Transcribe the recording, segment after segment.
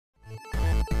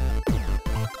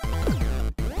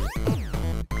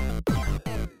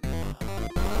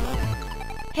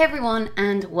Hey everyone,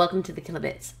 and welcome to the Killer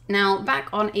Bits. Now, back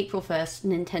on April 1st,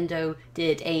 Nintendo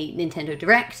did a Nintendo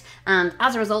Direct, and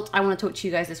as a result, I want to talk to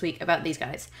you guys this week about these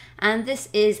guys. And this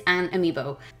is an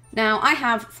Amiibo. Now, I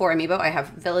have 4 Amiibo. I have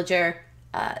Villager,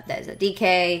 there's a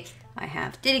DK, I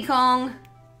have Diddy Kong,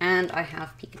 and I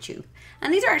have Pikachu.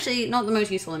 And these are actually not the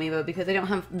most useful Amiibo because they don't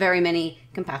have very many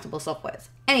compatible softwares.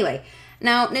 Anyway,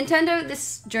 now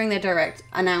Nintendo, during their Direct,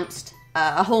 announced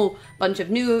a whole bunch of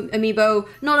new Amiibo,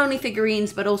 not only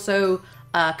figurines, but also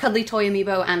cuddly toy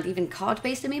Amiibo and even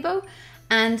card-based Amiibo.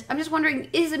 And I'm just wondering,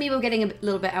 is Amiibo getting a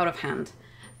little bit out of hand?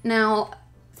 Now,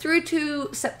 through to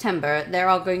September, there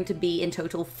are going to be in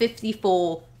total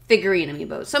 54 figurine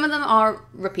Amiibos. Some of them are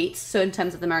repeats, so in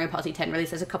terms of the Mario Party 10 release,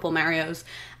 there's a couple Marios,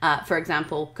 for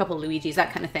example, a couple Luigis,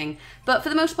 that kind of thing. But for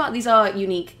the most part, these are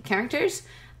unique characters.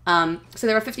 So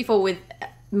there are 54 with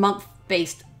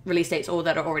month-based release dates or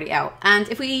that are already out. And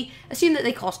if we assume that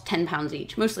they cost £10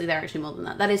 each, mostly they're actually more than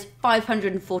that, that is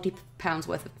 £540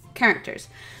 worth of characters.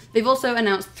 They've also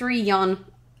announced 3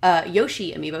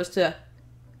 Yoshi Amiibos to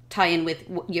tie in with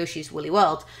Yoshi's Woolly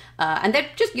World. And they're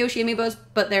just Yoshi Amiibos,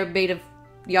 but they're made of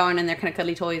yarn and they're kind of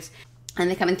cuddly toys.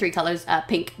 And they come in 3 colors,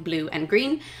 pink, blue, and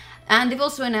green. And they've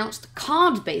also announced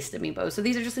card-based Amiibo. So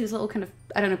these are just these little kind of,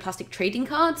 I don't know, plastic trading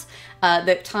cards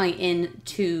that tie in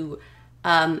to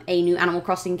a new Animal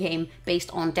Crossing game based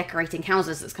on decorating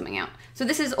houses that's coming out. So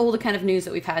this is all the kind of news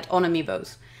that we've had on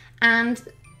Amiibos. And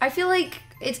I feel like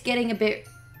it's getting a bit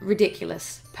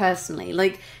ridiculous, personally.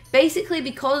 Like, basically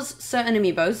because certain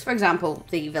Amiibos, for example,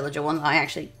 the Villager one that I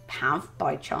actually have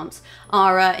by chance,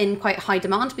 are in quite high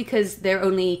demand because they're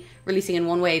only releasing in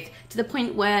one wave, to the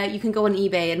point where you can go on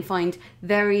eBay and find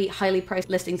very highly priced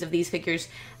listings of these figures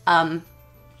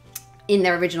in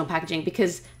their original packaging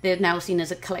because they're now seen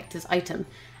as a collector's item.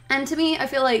 And to me, I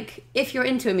feel like if you're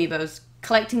into Amiibos,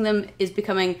 collecting them is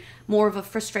becoming more of a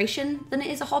frustration than it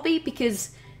is a hobby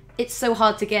because it's so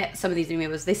hard to get some of these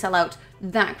Amiibos. They sell out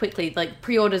that quickly. Like,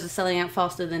 pre-orders are selling out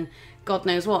faster than God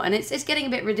knows what, and it's getting a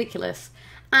bit ridiculous.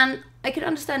 And I can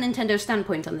understand Nintendo's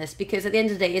standpoint on this because at the end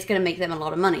of the day, it's going to make them a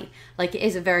lot of money. Like, it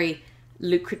is a very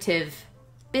lucrative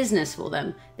business for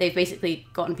them. They've basically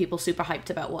gotten people super hyped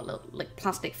about like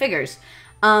plastic figures.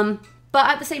 But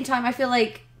at the same time, I feel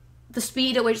like the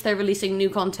speed at which they're releasing new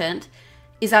content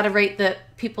is at a rate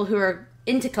that people who are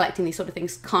into collecting these sort of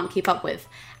things can't keep up with.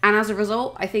 And as a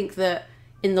result, I think that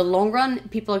in the long run,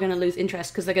 people are going to lose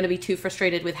interest because they're going to be too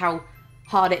frustrated with how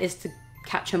hard it is to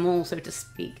catch them all, so to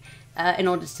speak, in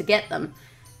order to get them.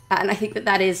 And I think that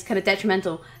that is kind of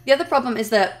detrimental. The other problem is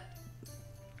that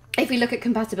if we look at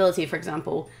compatibility, for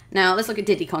example, now let's look at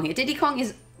Diddy Kong here. Diddy Kong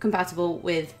is compatible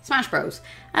with Smash Bros.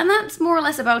 And that's more or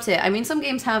less about it. I mean, some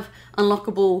games have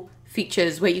unlockable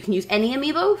features where you can use any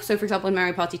Amiibo. So for example, in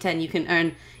Mario Party 10, you can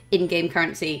earn in-game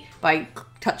currency by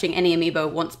touching any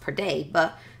Amiibo once per day.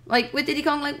 But like with Diddy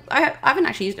Kong, like I haven't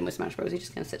actually used him with Smash Bros. He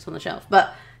just kind of sits on the shelf.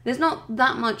 But there's not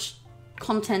that much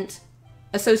content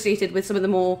associated with some of the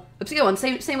more obscure ones.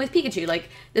 Same with Pikachu. Like,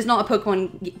 there's not a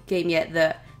Pokemon game yet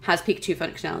that has Pikachu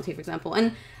functionality, for example.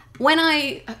 And when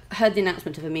I heard the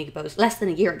announcement of Amiibos less than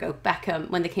a year ago, back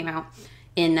when they came out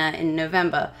in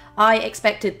November, I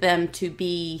expected them to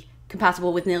be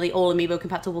compatible with nearly all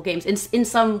Amiibo-compatible games in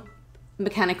some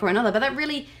mechanic or another, but that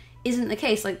really isn't the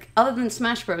case. Like, other than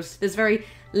Smash Bros, there's very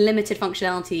limited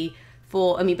functionality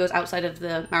for Amiibos outside of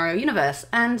the Mario universe.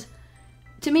 And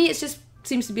to me, it's just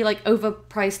seems to be like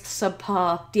overpriced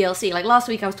subpar DLC. Like last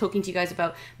week I was talking to you guys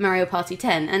about Mario Party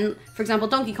 10, and for example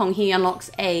Donkey Kong, he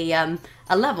unlocks a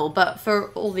level, but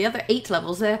for all the other 8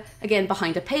 levels they're again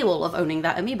behind a paywall of owning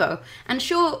that Amiibo. And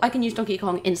sure, I can use Donkey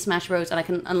Kong in Smash Bros and I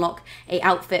can unlock a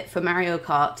outfit for Mario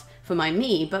Kart for my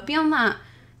Mii, but beyond that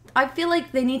I feel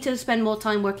like they need to spend more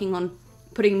time working on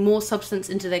putting more substance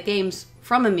into their games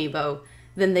from Amiibo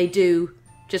than they do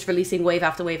just releasing wave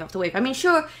after wave after wave. I mean,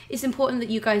 sure, it's important that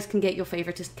you guys can get your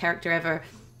favoritist character ever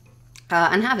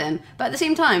and have him, but at the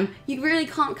same time, you really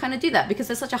can't kind of do that because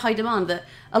there's such a high demand that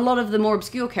a lot of the more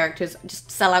obscure characters just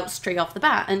sell out straight off the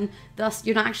bat, and thus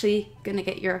you're not actually going to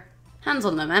get your hands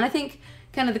on them. And I think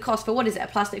kind of the cost for, what is it, a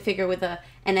plastic figure with a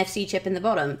NFC chip in the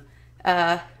bottom?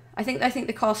 I think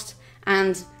the cost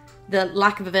and the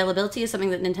lack of availability is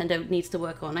something that Nintendo needs to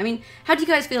work on. I mean, how do you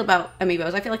guys feel about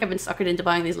Amiibos? I feel like I've been suckered into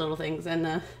buying these little things, and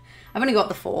I've only got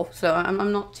the 4, so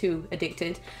I'm not too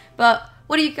addicted. But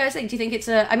what do you guys think? Do you think it's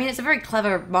a, I mean, it's a very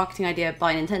clever marketing idea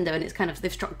by Nintendo, and it's kind of,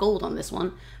 they've struck gold on this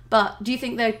one, but do you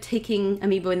think they're taking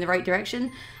Amiibo in the right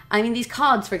direction? I mean, these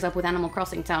cards, for example, with Animal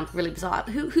Crossing sound really bizarre.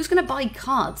 Who's going to buy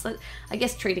cards? I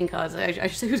guess trading cards. I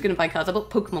should say who's going to buy cards. I bought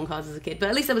Pokemon cards as a kid, but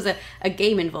at least there was a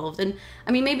game involved. And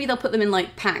I mean, maybe they'll put them in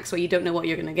like packs where you don't know what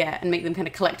you're going to get and make them kind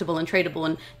of collectible and tradable.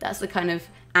 And that's the kind of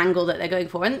angle that they're going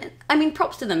for. And I mean,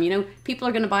 props to them. You know, people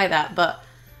are going to buy that. But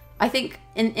I think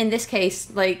in this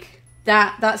case, like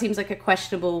that seems like a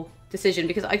questionable decision,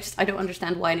 because I don't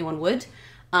understand why anyone would.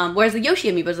 Whereas the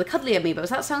Yoshi Amiibos, the cuddly Amiibos,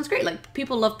 that sounds great. Like,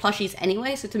 people love plushies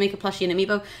anyway, so to make a plushie and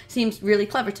Amiibo seems really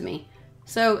clever to me.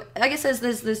 So I guess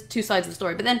there's two sides of the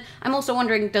story. But then I'm also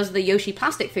wondering, does the Yoshi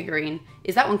plastic figurine,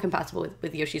 is that one compatible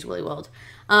with Yoshi's Woolly World?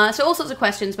 So all sorts of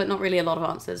questions, but not really a lot of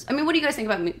answers. I mean, what do you guys think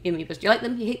about Amiibos? Do you like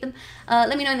them? Do you hate them?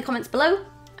 Let me know in the comments below.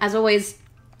 As always,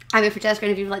 I'm Francesca,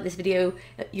 and if you like this video,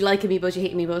 you like Amiibos, you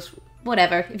hate Amiibos,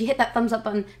 whatever. If you hit that thumbs up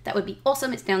button, that would be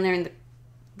awesome. It's down there in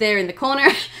the corner.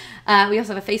 We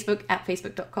also have a Facebook at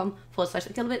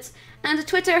facebook.com/thekilobits, and a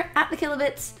Twitter at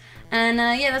thekilobits. And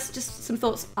yeah, that's just some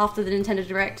thoughts after the Nintendo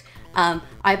Direct.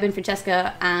 I've been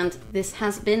Francesca, and this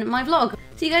has been my vlog.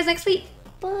 See you guys next week.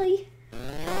 Bye.